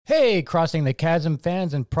Hey, Crossing the Chasm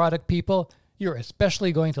fans and product people, you're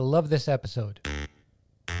especially going to love this episode.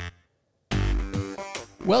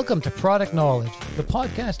 Welcome to Product Knowledge, the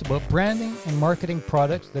podcast about branding and marketing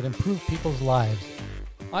products that improve people's lives.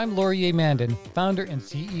 I'm Laurier Mandan, founder and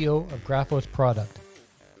CEO of Graphos Product.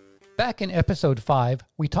 Back in episode 5,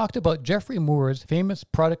 we talked about Geoffrey Moore's famous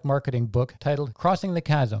product marketing book titled Crossing the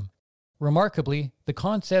Chasm. Remarkably, the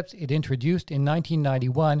concepts it introduced in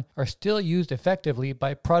 1991 are still used effectively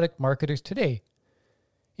by product marketers today.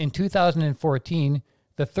 In 2014,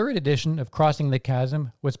 the third edition of Crossing the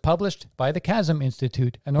Chasm was published by the Chasm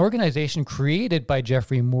Institute, an organization created by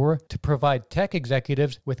Geoffrey Moore to provide tech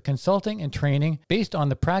executives with consulting and training based on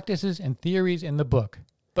the practices and theories in the book.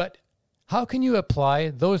 But how can you apply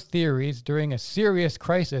those theories during a serious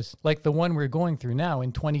crisis like the one we're going through now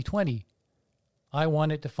in 2020? I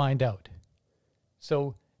wanted to find out.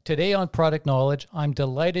 So today on Product Knowledge, I'm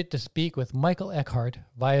delighted to speak with Michael Eckhart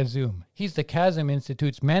via Zoom. He's the Chasm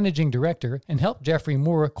Institute's managing director and helped Geoffrey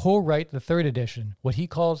Moore co-write the third edition, what he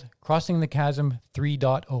calls Crossing the Chasm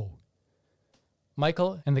 3.0.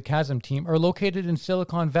 Michael and the Chasm team are located in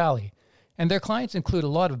Silicon Valley, and their clients include a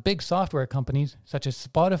lot of big software companies such as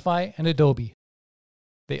Spotify and Adobe.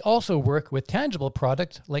 They also work with tangible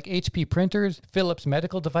products like HP printers, Philips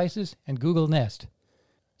medical devices, and Google Nest.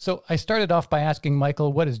 So I started off by asking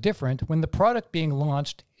Michael what is different when the product being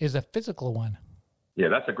launched is a physical one. Yeah,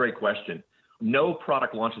 that's a great question. No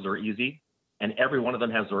product launches are easy, and every one of them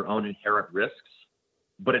has their own inherent risks.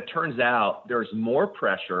 But it turns out there's more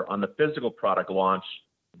pressure on the physical product launch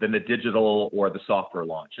than the digital or the software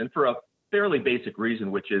launch. And for a fairly basic reason,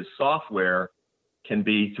 which is software can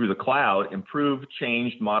be, through the cloud, improved,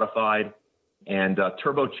 changed, modified, and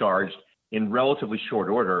turbocharged in relatively short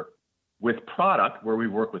order. With product, where we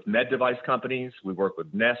work with med device companies, we work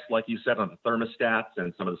with Nest, like you said, on the thermostats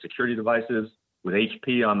and some of the security devices, with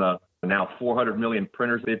HP on the now 400 million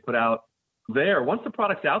printers they've put out. Once the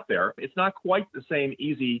product's out there, it's not quite the same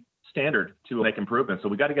easy standard to make improvements. So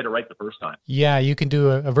we got to get it right the first time. Yeah, you can do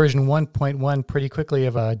a version 1.1 pretty quickly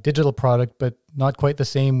of a digital product, but not quite the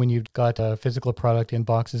same when you've got a physical product in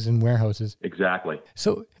boxes and warehouses. Exactly.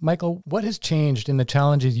 So, Michael, what has changed in the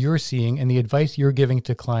challenges you're seeing and the advice you're giving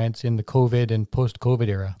to clients in the COVID and post-COVID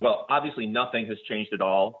era? Well, obviously nothing has changed at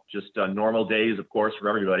all. Just normal days, of course, for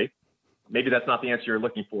everybody. Maybe that's not the answer you're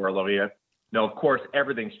looking for, Olivia. No, of course,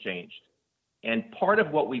 everything's changed. And part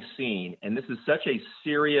of what we've seen, and this is such a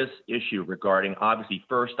serious issue regarding, obviously,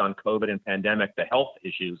 first on COVID and pandemic, the health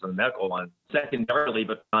issues and medical one, secondarily,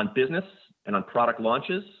 but on business and on product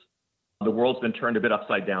launches, the world's been turned a bit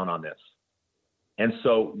upside down on this. And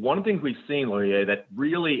so one of the things we've seen, Laurier, that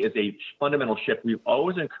really is a fundamental shift. We've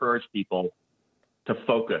always encouraged people to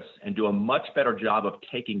focus and do a much better job of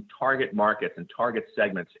taking target markets and target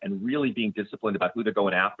segments and really being disciplined about who they're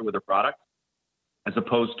going after with their product, as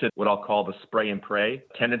opposed to what I'll call the spray and pray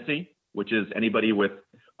tendency, which is anybody with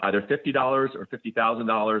either $50 or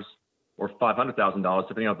 $50,000 or $500,000,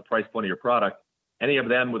 depending on the price point of your product. Any of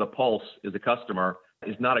them with a pulse as a customer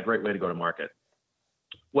is not a great way to go to market.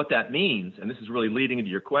 What that means, and this is really leading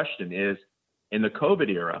into your question, is in the COVID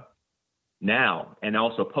era, now and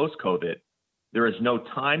also post-COVID, there is no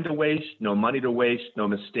time to waste, no money to waste, no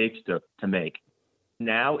mistakes to make.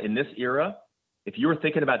 Now, in this era, if you were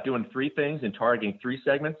thinking about doing three things and targeting three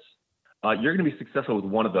segments, you're going to be successful with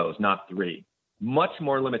one of those, not three. Much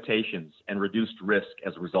more limitations and reduced risk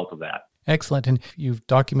as a result of that. Excellent. And you've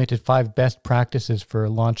documented 5 best practices for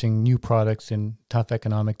launching new products in tough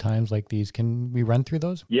economic times like these. Can we run through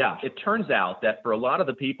those? Yeah, it turns out that for a lot of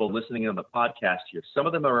the people listening on the podcast here, some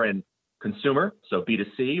of them are in consumer, so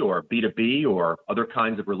B2C or B2B or other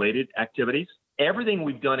kinds of related activities. Everything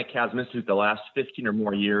we've done at Chasm Institute the last 15 or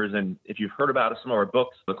more years, and if you've heard about some of our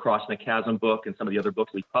books, the Crossing the Chasm book and some of the other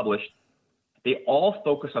books we published, they all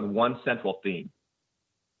focus on one central theme.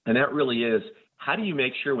 And that really is, how do you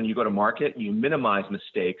make sure when you go to market, you minimize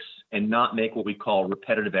mistakes and not make what we call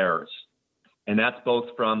repetitive errors? And that's both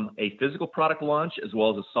from a physical product launch as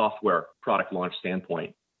well as a software product launch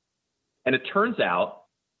standpoint. And it turns out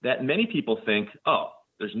that many people think, oh,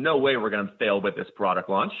 there's no way we're going to fail with this product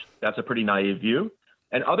launch. That's a pretty naive view.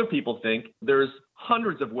 And other people think there's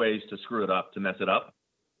hundreds of ways to screw it up, to mess it up.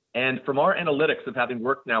 And from our analytics of having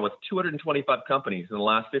worked now with 225 companies in the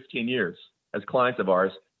last 15 years as clients of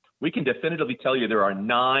ours, we can definitively tell you there are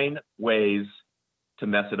 9 ways to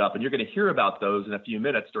mess it up. And you're going to hear about those in a few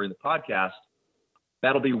minutes during the podcast.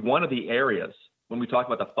 That'll be one of the areas when we talk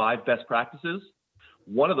about the 5 best practices.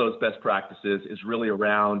 One of those best practices is really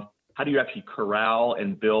around how do you actually corral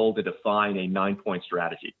and build and define a 9-point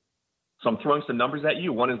strategy? So I'm throwing some numbers at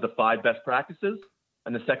you. One is the 5 best practices,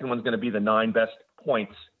 and the second one's going to be the 9 best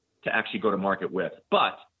points to actually go to market with.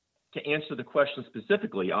 But to answer the question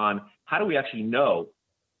specifically on how do we actually know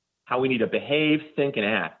how we need to behave, think, and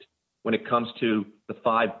act when it comes to the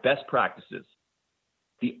 5 best practices,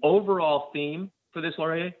 the overall theme for this,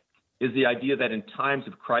 Laurier, is the idea that in times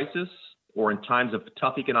of crisis or in times of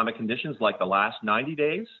tough economic conditions like the last 90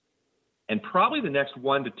 days, and probably the next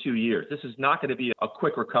 1 to 2 years, this is not going to be a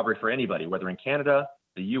quick recovery for anybody, whether in Canada,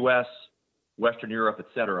 the US, Western Europe, et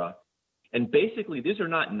cetera. And basically, these are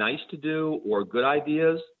not nice to do or good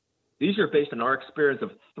ideas. These are based on our experience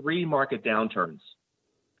of 3 market downturns.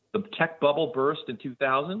 The tech bubble burst in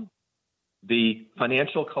 2000, the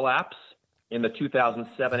financial collapse in the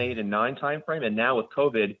 2007, 8, and 9 timeframe, and now with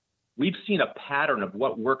COVID, we've seen a pattern of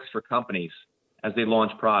what works for companies as they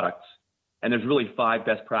launch products. And there's really 5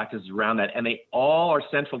 best practices around that. And they all are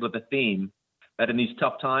central to the theme that in these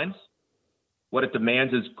tough times, what it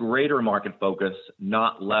demands is greater market focus,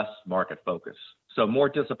 not less market focus. So more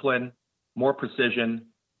discipline, more precision,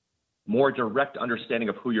 more direct understanding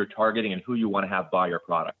of who you're targeting and who you want to have buy your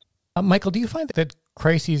product. Michael, do you find that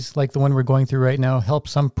crises like the one we're going through right now help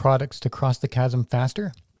some products to cross the chasm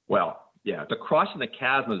faster? Well, yeah, the crossing the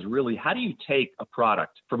chasm is really how do you take a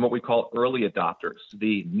product from what we call early adopters,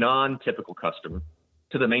 the non-typical customer,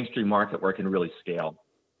 to the mainstream market where it can really scale?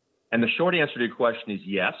 And the short answer to your question is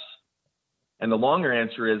yes. And the longer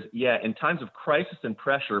answer is, yeah, in times of crisis and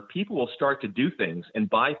pressure, people will start to do things and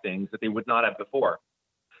buy things that they would not have before.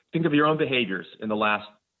 Think of your own behaviors in the last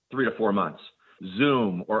 3 to 4 months.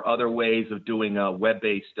 Zoom or other ways of doing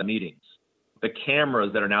web-based meetings, the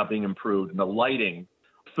cameras that are now being improved, and the lighting,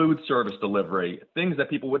 food service delivery, things that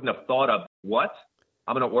people wouldn't have thought of. What?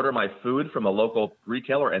 I'm going to order my food from a local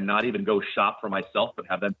retailer and not even go shop for myself, but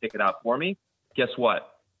have them pick it out for me. Guess what?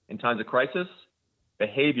 In times of crisis,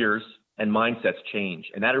 behaviors and mindsets change.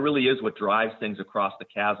 And that really is what drives things across the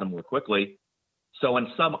chasm more quickly. So in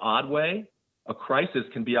some odd way, a crisis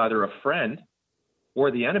can be either a friend or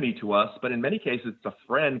the enemy to us, but in many cases, it's a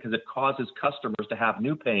friend because it causes customers to have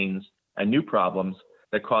new pains and new problems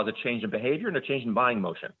that cause a change in behavior and a change in buying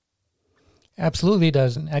motion. Absolutely it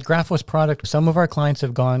does. At Graphos Product, some of our clients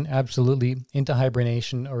have gone absolutely into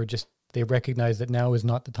hibernation, or just they recognize that now is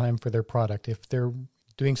not the time for their product. If they're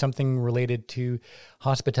doing something related to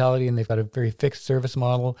hospitality and they've got a very fixed service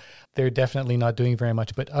model, they're definitely not doing very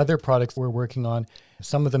much. But other products we're working on,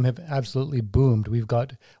 some of them have absolutely boomed. We've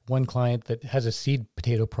got one client that has a seed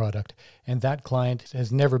potato product, and that client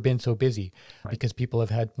has never been so busy because people have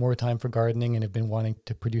had more time for gardening and have been wanting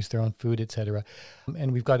to produce their own food, etc.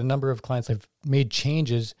 And we've got a number of clients that have made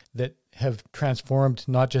changes that have transformed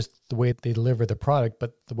not just the way they deliver the product,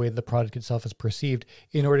 but the way the product itself is perceived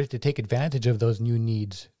in order to take advantage of those new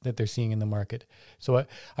needs that they're seeing in the market. So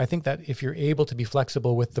I think that if you're able to be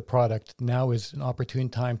flexible with the product, now is an opportune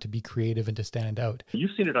time to be creative and to stand out.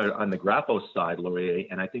 You've seen it on the Graphos side, Laurier,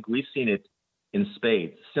 and I think we've seen it in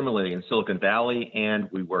spades. Similarly, in Silicon Valley, and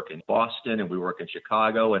we work in Boston, and we work in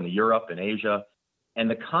Chicago, and Europe, and Asia. And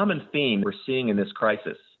the common theme we're seeing in this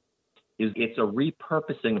crisis is it's a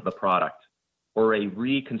repurposing of the product or a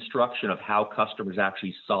reconstruction of how customers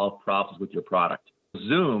actually solve problems with your product.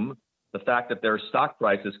 Zoom, the fact that their stock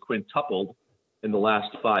prices quintupled in the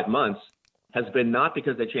last 5 months, has been not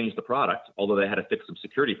because they changed the product, although they had to fix some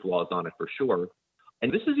security flaws on it for sure.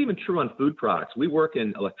 And this is even true on food products. We work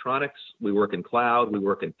in electronics, we work in cloud, we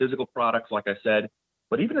work in physical products, like I said,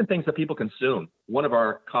 but even in things that people consume. One of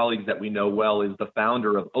our colleagues that we know well is the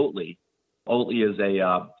founder of Oatly. Oatly is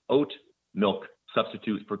a oat milk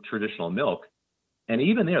substitute for traditional milk. And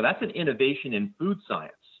even there, that's an innovation in food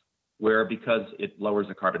science, where because it lowers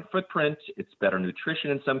the carbon footprint, it's better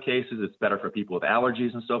nutrition in some cases, it's better for people with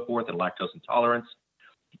allergies and so forth and lactose intolerance.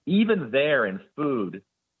 Even there in food,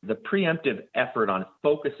 the preemptive effort on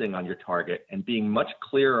focusing on your target and being much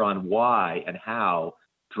clearer on why and how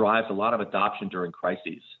drives a lot of adoption during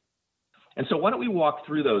crises. And so why don't we walk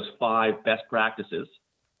through those 5 best practices?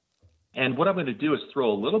 And what I'm going to do is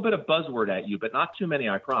throw a little bit of buzzword at you, but not too many,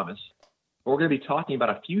 I promise. We're going to be talking about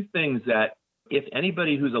a few things that if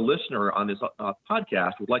anybody who's a listener on this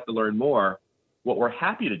podcast would like to learn more, what we're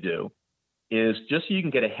happy to do is, just so you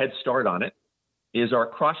can get a head start on it, is our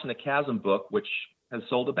Crossing the Chasm book, which has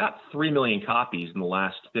sold about 3 million copies in the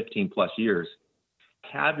last 15 plus years.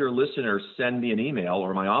 Have your listeners send me an email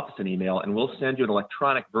or my office an email, and we'll send you an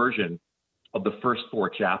electronic version of the first 4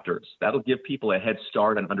 chapters. That'll give people a head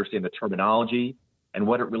start on understanding the terminology and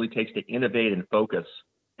what it really takes to innovate and focus,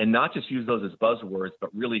 and not just use those as buzzwords, but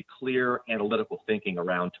really clear analytical thinking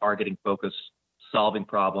around targeting focus, solving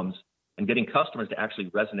problems, and getting customers to actually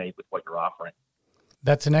resonate with what you're offering.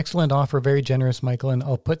 That's an excellent offer, very generous, Michael, and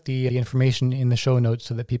I'll put the information in the show notes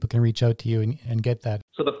so that people can reach out to you and get that.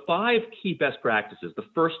 So the 5 key best practices, the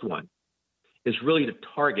first one is really to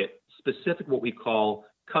target specific what we call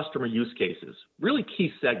customer use cases, really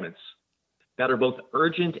key segments that are both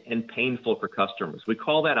urgent and painful for customers. We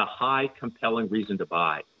call that a high compelling reason to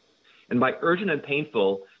buy. And by urgent and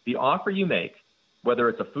painful, the offer you make, whether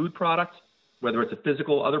it's a food product, whether it's a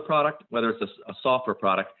physical other product, whether it's a software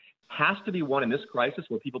product, has to be one in this crisis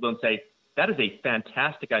where people don't say, that is a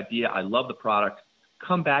fantastic idea. I love the product.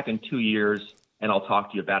 Come back in 2 years and I'll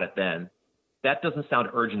talk to you about it then. That doesn't sound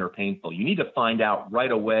urgent or painful. You need to find out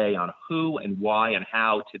right away on who and why and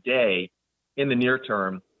how today in the near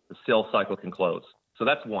term the sales cycle can close. So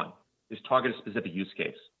that's one, is target a specific use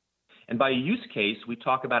case. And by a use case, we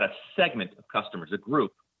talk about a segment of customers, a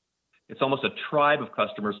group. It's almost a tribe of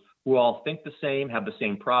customers who all think the same, have the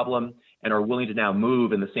same problem, and are willing to now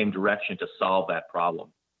move in the same direction to solve that problem.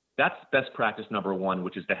 That's best practice number one,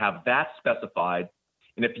 which is to have that specified.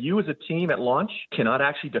 And if you as a team at launch cannot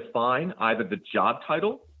actually define either the job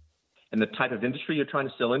title and the type of industry you're trying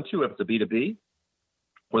to sell into, if it's a B2B,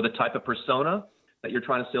 or the type of persona that you're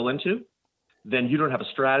trying to sell into, then you don't have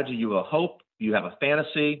a strategy, you have a hope, you have a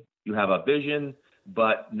fantasy, you have a vision,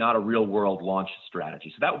 but not a real world launch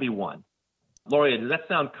strategy. So that would be one. Loria, does that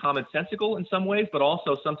sound commonsensical in some ways, but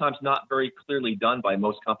also sometimes not very clearly done by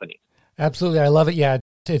most companies? Absolutely. I love it. Yeah.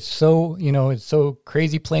 It's so, it's so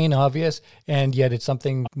crazy plain obvious, and yet it's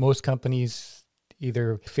something most companies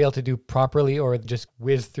either fail to do properly or just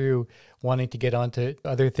whiz through, wanting to get onto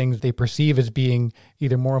other things they perceive as being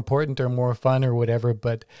either more important or more fun or whatever,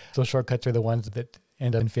 but those shortcuts are the ones that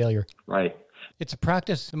end up in failure. Right. It's a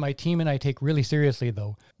practice my team and I take really seriously,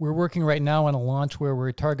 though. We're working right now on a launch where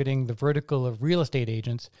we're targeting the vertical of real estate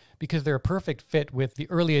agents because they're a perfect fit with the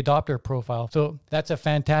early adopter profile. So that's a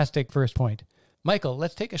fantastic first point. Michael,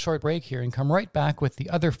 let's take a short break here and come right back with the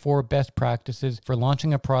other 4 best practices for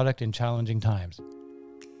launching a product in challenging times.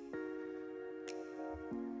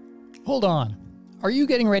 Hold on. Are you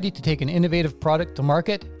getting ready to take an innovative product to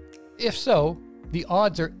market? If so, the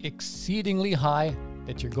odds are exceedingly high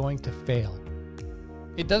that you're going to fail.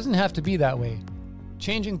 It doesn't have to be that way.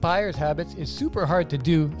 Changing buyers' habits is super hard to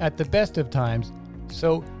do at the best of times,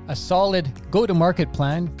 so a solid go-to-market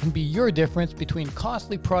plan can be your difference between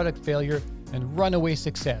costly product failure and runaway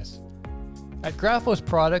success. At Graphos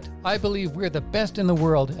Product, I believe we're the best in the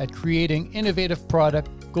world at creating innovative product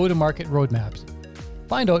go-to-market roadmaps.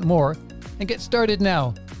 Find out more and get started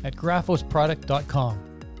now at graphosproduct.com.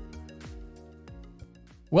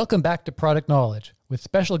 Welcome back to Product Knowledge with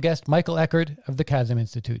special guest Michael Eckert of the Chasm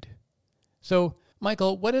Institute. So,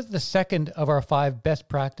 Michael, what is the second of our 5 best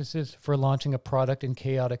practices for launching a product in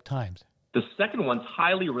chaotic times? The second one's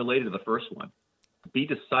highly related to the first one. Be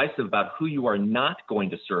decisive about who you are not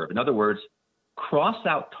going to serve. In other words, cross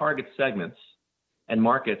out target segments and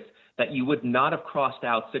markets that you would not have crossed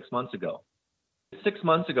out 6 months ago. 6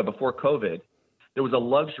 months ago, before COVID, there was a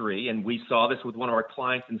luxury, and we saw this with one of our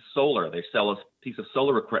clients in solar. They sell a piece of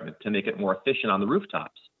solar equipment to make it more efficient on the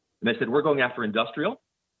rooftops. And they said, we're going after industrial,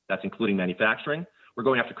 that's including manufacturing. We're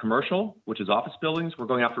going after commercial, which is office buildings. We're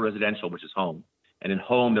going after residential, which is home. And in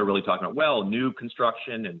home, they're really talking about, new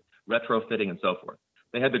construction and retrofitting and so forth.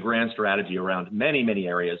 They had the grand strategy around many, many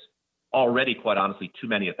areas, already, quite honestly, too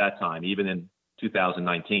many at that time, even in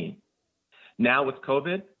 2019. Now with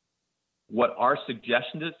COVID, what our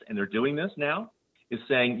suggestion is, and they're doing this now, is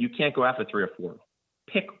saying you can't go after 3 or 4.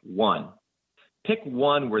 Pick one. Pick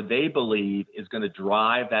one where they believe is going to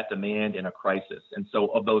drive that demand in a crisis. And so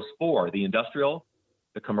of those 4, the industrial,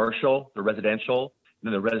 the commercial, the residential,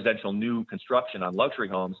 and then the residential new construction on luxury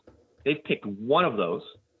homes, they've picked one of those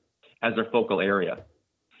as their focal area.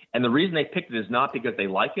 And the reason they picked it is not because they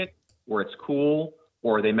like it or it's cool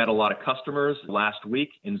or they met a lot of customers last week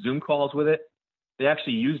in Zoom calls with it. They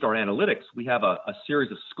actually used our analytics. We have a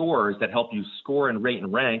series of scores that help you score and rate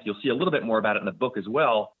and rank. You'll see a little bit more about it in the book as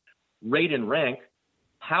well. Rate and rank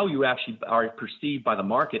how you actually are perceived by the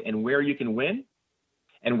market and where you can win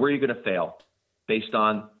and where you're going to fail based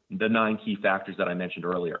on the 9 key factors that I mentioned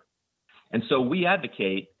earlier. And so we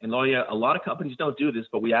advocate, and a lot of companies don't do this,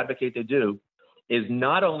 but we advocate they do, is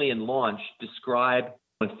not only in launch, describe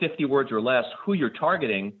in 50 words or less who you're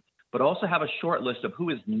targeting, but also have a short list of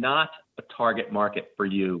who is not a target market for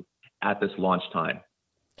you at this launch time.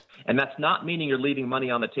 And that's not meaning you're leaving money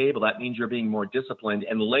on the table. That means you're being more disciplined,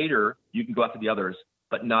 and later you can go after the others,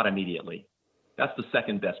 but not immediately. That's the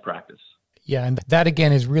second best practice. Yeah, and that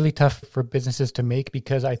again is really tough for businesses to make,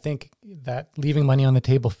 because I think that leaving money on the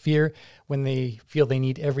table fear when they feel they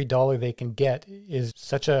need every dollar they can get is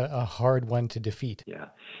such a hard one to defeat. Yeah,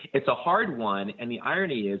 it's a hard one. And the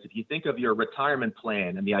irony is, if you think of your retirement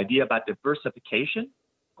plan and the idea about diversification,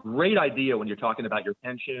 Great idea when you're talking about your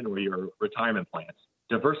pension or your retirement plans.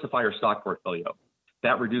 Diversify your stock portfolio.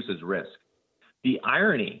 That reduces risk. The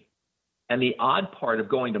irony and the odd part of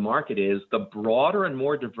going to market is the broader and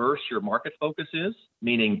more diverse your market focus is,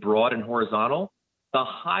 meaning broad and horizontal, the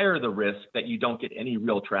higher the risk that you don't get any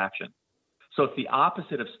real traction. So it's the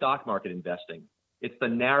opposite of stock market investing. It's the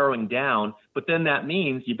narrowing down, but then that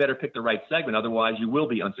means you better pick the right segment, otherwise you will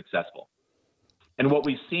be unsuccessful. And what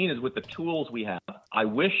we've seen is with the tools we have, I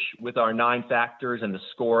wish with our 9 factors and the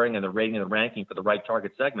scoring and the rating and the ranking for the right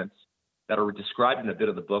target segments that are described in a bit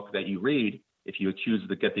of the book that you read, if you choose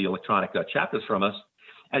to get the electronic chapters from us,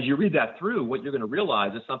 as you read that through, what you're going to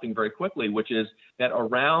realize is something very quickly, which is that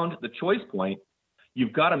around the choice point,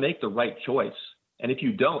 you've got to make the right choice. And if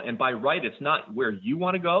you don't, and by right, it's not where you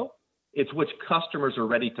want to go, it's which customers are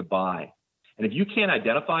ready to buy. And if you can't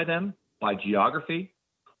identify them by geography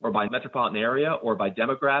or by metropolitan area or by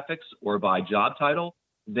demographics or by job title,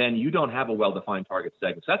 then you don't have a well-defined target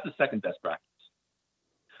segment. So that's the second best practice.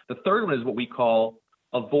 The third one is what we call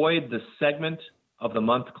avoid the segment of the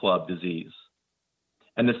month club disease.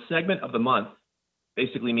 And the segment of the month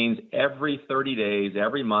basically means every 30 days,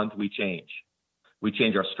 every month we change. We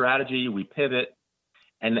change our strategy, we pivot.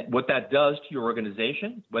 And what that does to your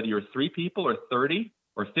organization, whether you're 3 people or 30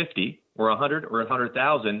 or 50 or 100 or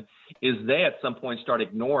 100,000, is they at some point start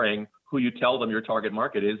ignoring who you tell them your target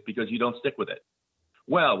market is because you don't stick with it.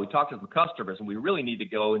 Well, we talked to some customers and we really need to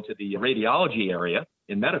go into the radiology area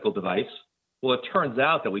in medical device. Well, it turns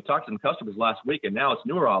out that we talked to some customers last week and now it's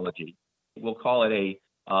neurology. We'll call it a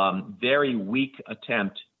very weak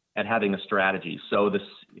attempt at having a strategy. So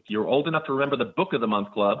if you're old enough to remember the Book of the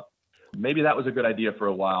Month Club, maybe that was a good idea for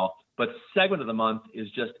a while, but segment of the month is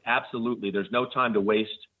just absolutely, there's no time to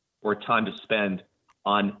waste or time to spend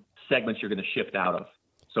on segments you're going to shift out of.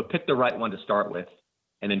 So pick the right one to start with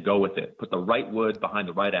and then go with it. Put the right wood behind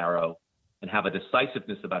the right arrow and have a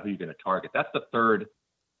decisiveness about who you're going to target. That's the third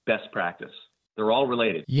best practice. They're all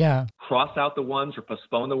related. Yeah. Cross out the ones or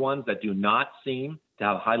postpone the ones that do not seem to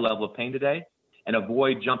have a high level of pain today, and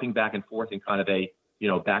avoid jumping back and forth in kind of a,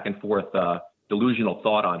 back and forth delusional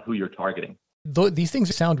thought on who you're targeting. These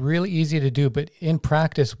things sound really easy to do, but in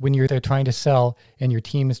practice, when you're there trying to sell and your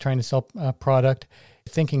team is trying to sell a product,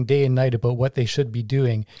 thinking day and night about what they should be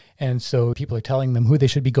doing. And so people are telling them who they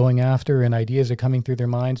should be going after and ideas are coming through their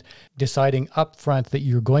minds, deciding up front that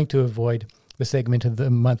you're going to avoid the segment of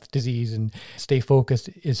the month disease and stay focused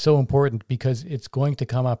is so important because it's going to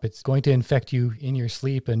come up. It's going to infect you in your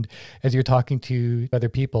sleep. And as you're talking to other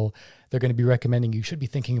people, they're going to be recommending you should be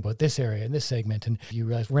thinking about this area and this segment. And you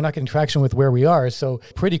realize we're not getting traction with where we are. So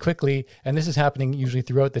pretty quickly, and this is happening usually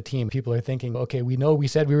throughout the team, people are thinking, okay, we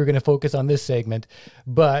said we were going to focus on this segment,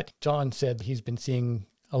 but John said he's been seeing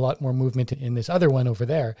a lot more movement in this other one over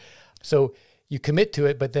there. So you commit to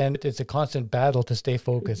it, but then it's a constant battle to stay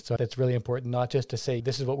focused. So that's really important, not just to say,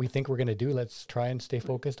 this is what we think we're going to do. Let's try and stay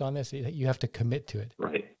focused on this. You have to commit to it.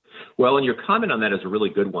 Right. Well, and your comment on that is a really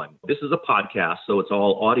good one. This is a podcast, so it's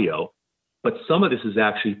all audio, but some of this is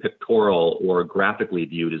actually pictorial or graphically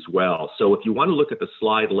viewed as well. So if you want to look at the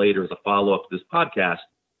slide later as a follow-up to this podcast,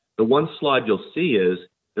 the one slide you'll see is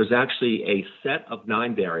there's actually a set of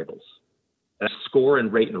 9 variables, a score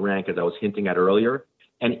and rate and rank, as I was hinting at earlier.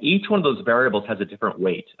 And each one of those variables has a different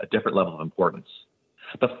weight, a different level of importance.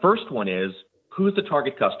 The first one is, who's the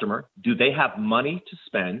target customer? Do they have money to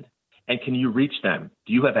spend? And can you reach them?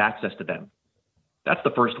 Do you have access to them? That's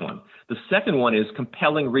the first one. The second one is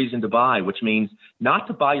compelling reason to buy, which means not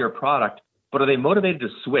to buy your product, but are they motivated to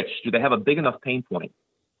switch? Do they have a big enough pain point?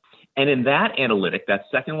 And in that analytic, that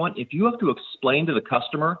second one, if you have to explain to the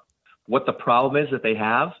customer what the problem is that they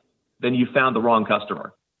have, then you found the wrong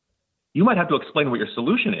customer. You might have to explain what your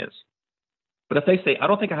solution is. But if they say, I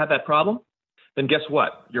don't think I have that problem, then guess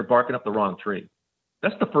what? You're barking up the wrong tree.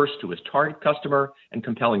 That's the first two, is target customer and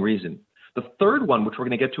compelling reason. The third one, which we're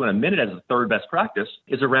going to get to in a minute as the third best practice,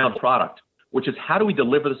 is around product, which is how do we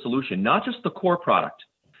deliver the solution, not just the core product,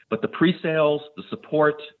 but the pre-sales, the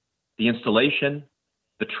support, the installation,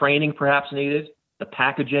 the training perhaps needed, the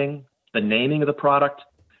packaging, the naming of the product.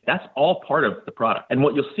 That's all part of the product. And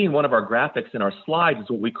what you'll see in one of our graphics in our slides is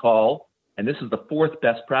what we call, and this is the fourth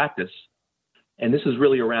best practice, and this is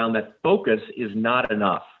really around that focus is not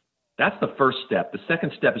enough. That's the first step. The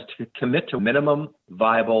second step is to commit to minimum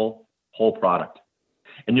viable whole product.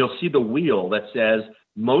 And you'll see the wheel that says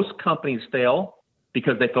most companies fail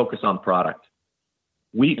because they focus on product.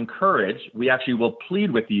 We actually will plead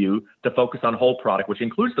with you to focus on whole product, which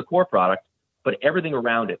includes the core product, but everything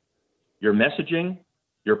around it, your messaging,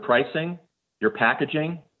 your pricing, your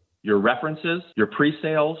packaging, your references, your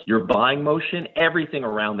pre-sales, your buying motion, everything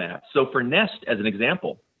around that. So for Nest, as an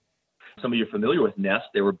example, Some of you are familiar with Nest.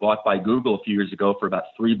 They were bought by Google a few years ago for about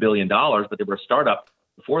 $3 billion, but they were a startup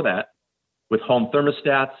before that with home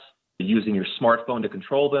thermostats, using your smartphone to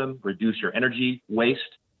control them, reduce your energy waste,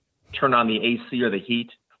 turn on the AC or the heat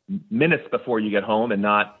minutes before you get home and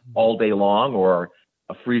not all day long or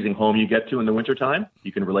a freezing home you get to in the wintertime.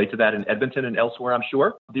 You can relate to that in Edmonton and elsewhere, I'm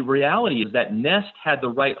sure. The reality is that Nest had the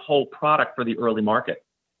right whole product for the early market.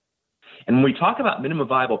 And when we talk about minimum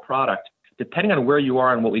viable product, depending on where you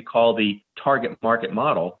are in what we call the target market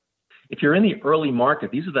model, if you're in the early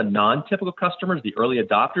market, these are the non-typical customers, the early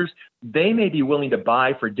adopters. They may be willing to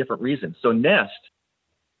buy for different reasons. So Nest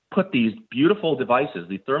put these beautiful devices,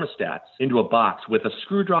 the thermostats, into a box with a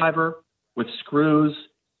screwdriver, with screws,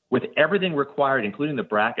 with everything required, including the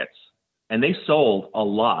brackets. And they sold a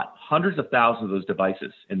lot, hundreds of thousands of those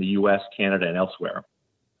devices in the US, Canada, and elsewhere.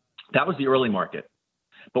 That was the early market.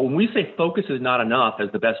 But when we say focus is not enough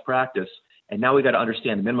as the best practice, and now we got to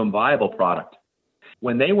understand the minimum viable product,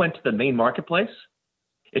 when they went to the main marketplace,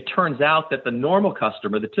 it turns out that the normal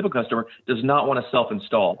customer, the typical customer, does not want to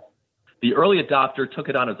self-install. The early adopter took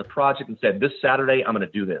it on as a project and said, this Saturday, I'm going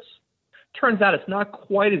to do this. Turns out it's not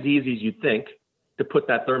quite as easy as you'd think to put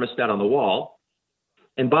that thermostat on the wall.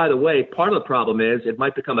 And by the way, part of the problem is it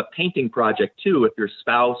might become a painting project too if your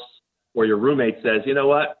spouse or your roommate says, you know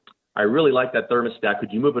what, I really like that thermostat.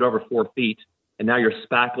 Could you move it over 4 feet? And now you're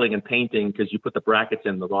spackling and painting because you put the brackets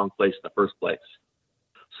in the wrong place in the first place.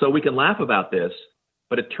 So we can laugh about this,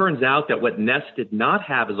 but it turns out that what Nest did not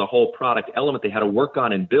have as a whole product element they had to work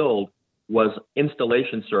on and build was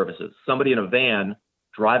installation services. Somebody in a van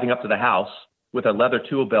driving up to the house with a leather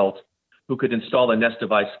tool belt who could install a Nest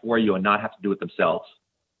device for you and not have to do it themselves.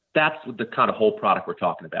 That's the kind of whole product we're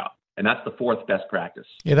talking about. And that's the fourth best practice.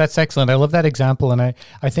 Yeah, that's excellent. I love that example. And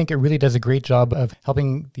I think it really does a great job of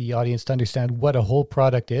helping the audience to understand what a whole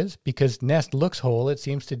product is, because Nest looks whole. It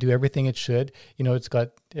seems to do everything it should. You know, it's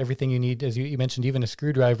got everything you need, as you mentioned, even a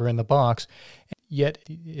screwdriver in the box. Yet,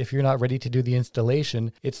 if you're not ready to do the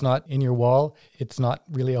installation, it's not in your wall. It's not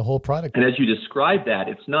really a whole product. And as you describe that,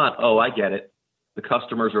 it's not, oh, I get it. The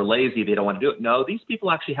customers are lazy. They don't want to do it. No, these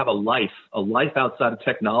people actually have a life outside of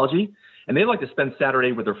technology. And they like to spend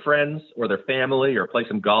Saturday with their friends or their family or play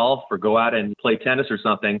some golf or go out and play tennis or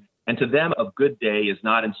something. And to them, a good day is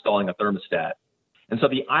not installing a thermostat. And so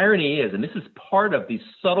the irony is, and this is part of the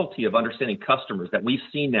subtlety of understanding customers that we've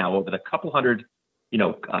seen now over the couple hundred,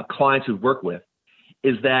 clients we've worked with,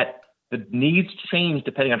 is that the needs change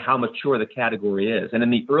depending on how mature the category is. And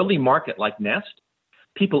in the early market like Nest,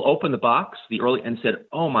 people opened the box and said,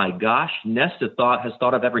 oh my gosh, Nest has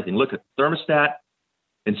thought of everything. Look at thermostat,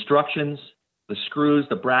 instructions, the screws,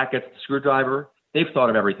 the brackets, the screwdriver. They've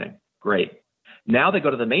thought of everything. Great. Now they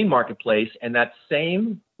go to the main marketplace, and that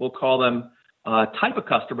same, we'll call them type of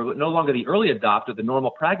customer, but no longer the early adopter, the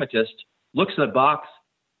normal pragmatist, looks at the box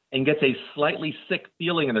and gets a slightly sick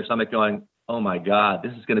feeling in their stomach going, oh my God,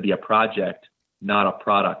 this is going to be a project, not a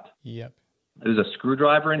product. Yep. There's a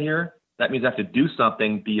screwdriver in here. That means I have to do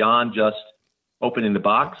something beyond just opening the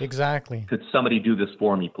box. Exactly. Could somebody do this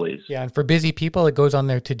for me, please? Yeah, and for busy people, it goes on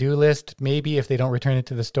their to-do list, maybe if they don't return it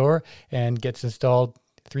to the store, and gets installed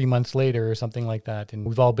 3 months later or something like that. And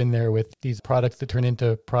we've all been there with these products that turn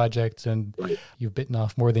into projects, and Right. You've bitten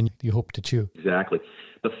off more than you hope to chew. Exactly.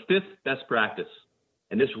 The fifth best practice,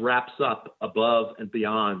 and this wraps up above and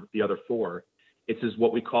beyond the other four, is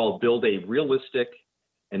what we call build a realistic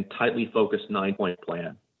and tightly focused 9-point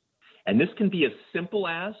plan. And this can be as simple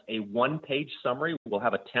as a 1-page summary. We'll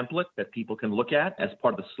have a template that people can look at as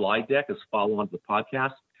part of the slide deck as follow-on to the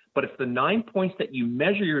podcast. But it's the 9 points that you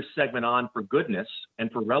measure your segment on for goodness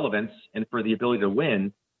and for relevance and for the ability to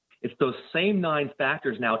win. It's those same 9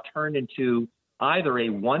 factors now turned into either a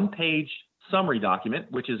 1-page summary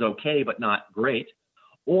document, which is okay but not great,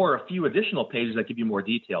 or a few additional pages that give you more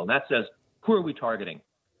detail. And that says, who are we targeting?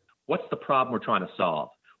 What's the problem we're trying to solve?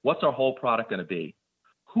 What's our whole product going to be?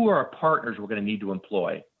 Who are our partners we're going to need to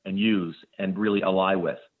employ and use and really ally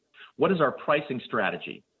with? What is our pricing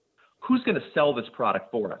strategy? Who's going to sell this product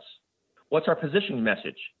for us? What's our positioning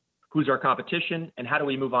message? Who's our competition? And how do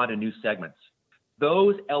we move on to new segments?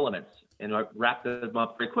 Those elements, and I'll wrap them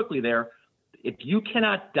up very quickly there, if you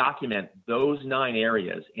cannot document those 9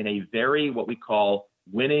 areas in a very, what we call,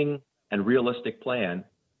 winning and realistic plan,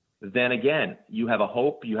 then again, you have a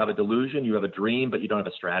hope, you have a delusion, you have a dream, but you don't have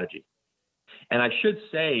a strategy. And I should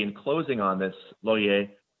say in closing on this, Laurier,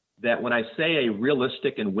 that when I say a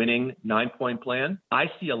realistic and winning 9-point plan, I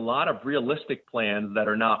see a lot of realistic plans that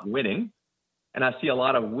are not winning, and I see a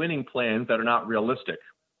lot of winning plans that are not realistic.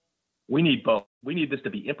 We need both. We need this to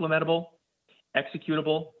be implementable,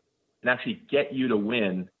 executable, and actually get you to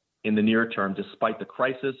win in the near term, despite the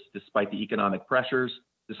crisis, despite the economic pressures,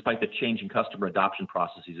 despite the changing customer adoption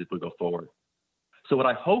processes as we go forward. So what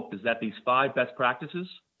I hope is that these 5 best practices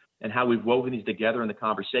and how we've woven these together in the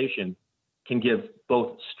conversation can give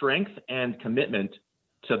both strength and commitment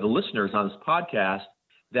to the listeners on this podcast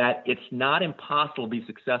that it's not impossible to be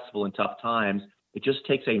successful in tough times. It just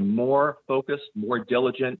takes a more focused, more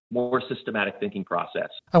diligent, more systematic thinking process.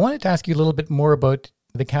 I wanted to ask you a little bit more about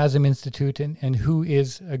the Chasm Institute and who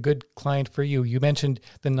is a good client for you. You mentioned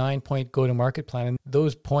the 9-point go-to-market plan, and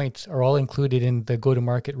those points are all included in the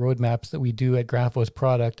go-to-market roadmaps that we do at Graphos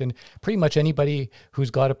Product. And pretty much anybody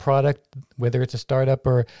who's got a product, whether it's a startup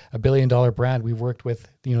or a billion-dollar brand, we've worked with,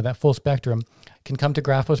 that full spectrum, can come to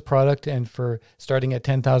Graphos Product, and for starting at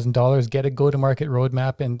 $10,000, get a go-to-market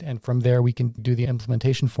roadmap, and from there we can do the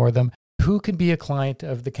implementation for them. Who can be a client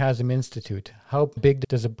of the Chasm Institute? How big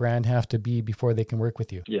does a brand have to be before they can work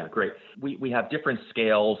with you? Yeah, great. We have different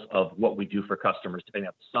scales of what we do for customers, depending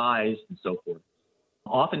on the size and so forth.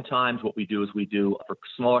 Oftentimes what we do is for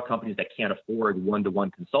smaller companies that can't afford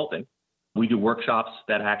one-to-one consulting, we do workshops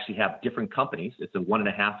that actually have different companies. It's a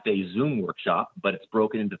 1.5-day Zoom workshop, but it's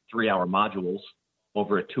broken into 3-hour modules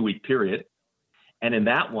over a 2-week period. And in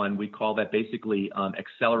that one, we call that basically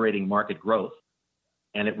accelerating market growth.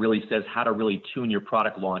 And it really says how to really tune your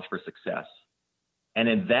product launch for success. And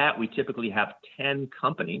in that, we typically have 10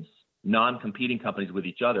 companies, non-competing companies with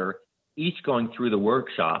each other, each going through the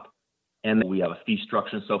workshop. And we have a fee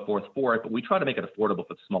structure and so forth for it, but we try to make it affordable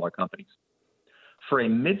for the smaller companies. For a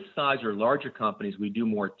mid-size or larger companies, we do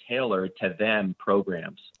more tailored to them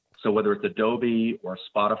programs. So whether it's Adobe or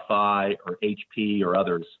Spotify or HP or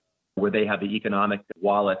others, where they have the economic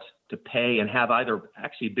wallet to pay and have either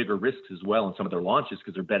actually bigger risks as well in some of their launches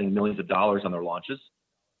because they're betting millions of dollars on their launches.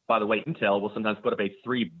 By the way, Intel will sometimes put up a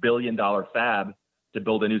 $3 billion fab to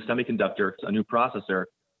build a new semiconductor, a new processor,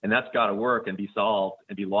 and that's got to work and be solved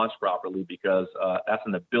and be launched properly because that's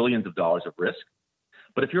in the billions of dollars of risk.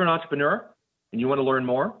 But if you're an entrepreneur and you want to learn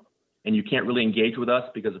more and you can't really engage with us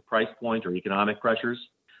because of price point or economic pressures,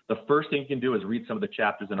 the first thing you can do is read some of the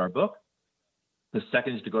chapters in our book. The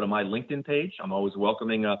second is to go to my LinkedIn page. I'm always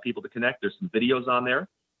welcoming people to connect. There's some videos on there.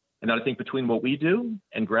 And I think between what we do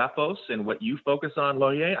and Graphos and what you focus on,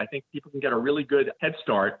 Laurier, I think people can get a really good head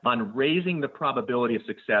start on raising the probability of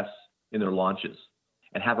success in their launches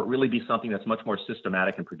and have it really be something that's much more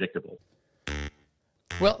systematic and predictable.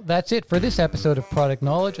 Well, that's it for this episode of Product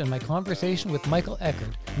Knowledge and my conversation with Michael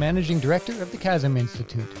Eckert, Managing Director of the Chasm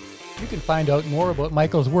Institute. You can find out more about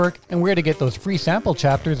Michael's work and where to get those free sample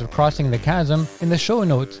chapters of Crossing the Chasm in the show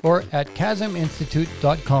notes or at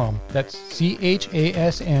chasminstitute.com. That's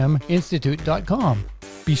CHASM Institute.com.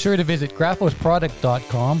 Be sure to visit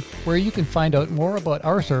graphosproduct.com, where you can find out more about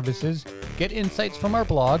our services, get insights from our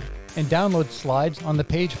blog, and download slides on the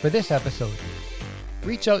page for this episode.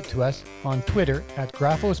 Reach out to us on Twitter at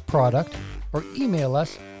graphosproduct or email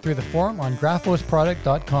us through the form on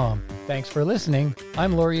graphosproduct.com. Thanks for listening.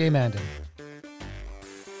 I'm Laurier Mandin.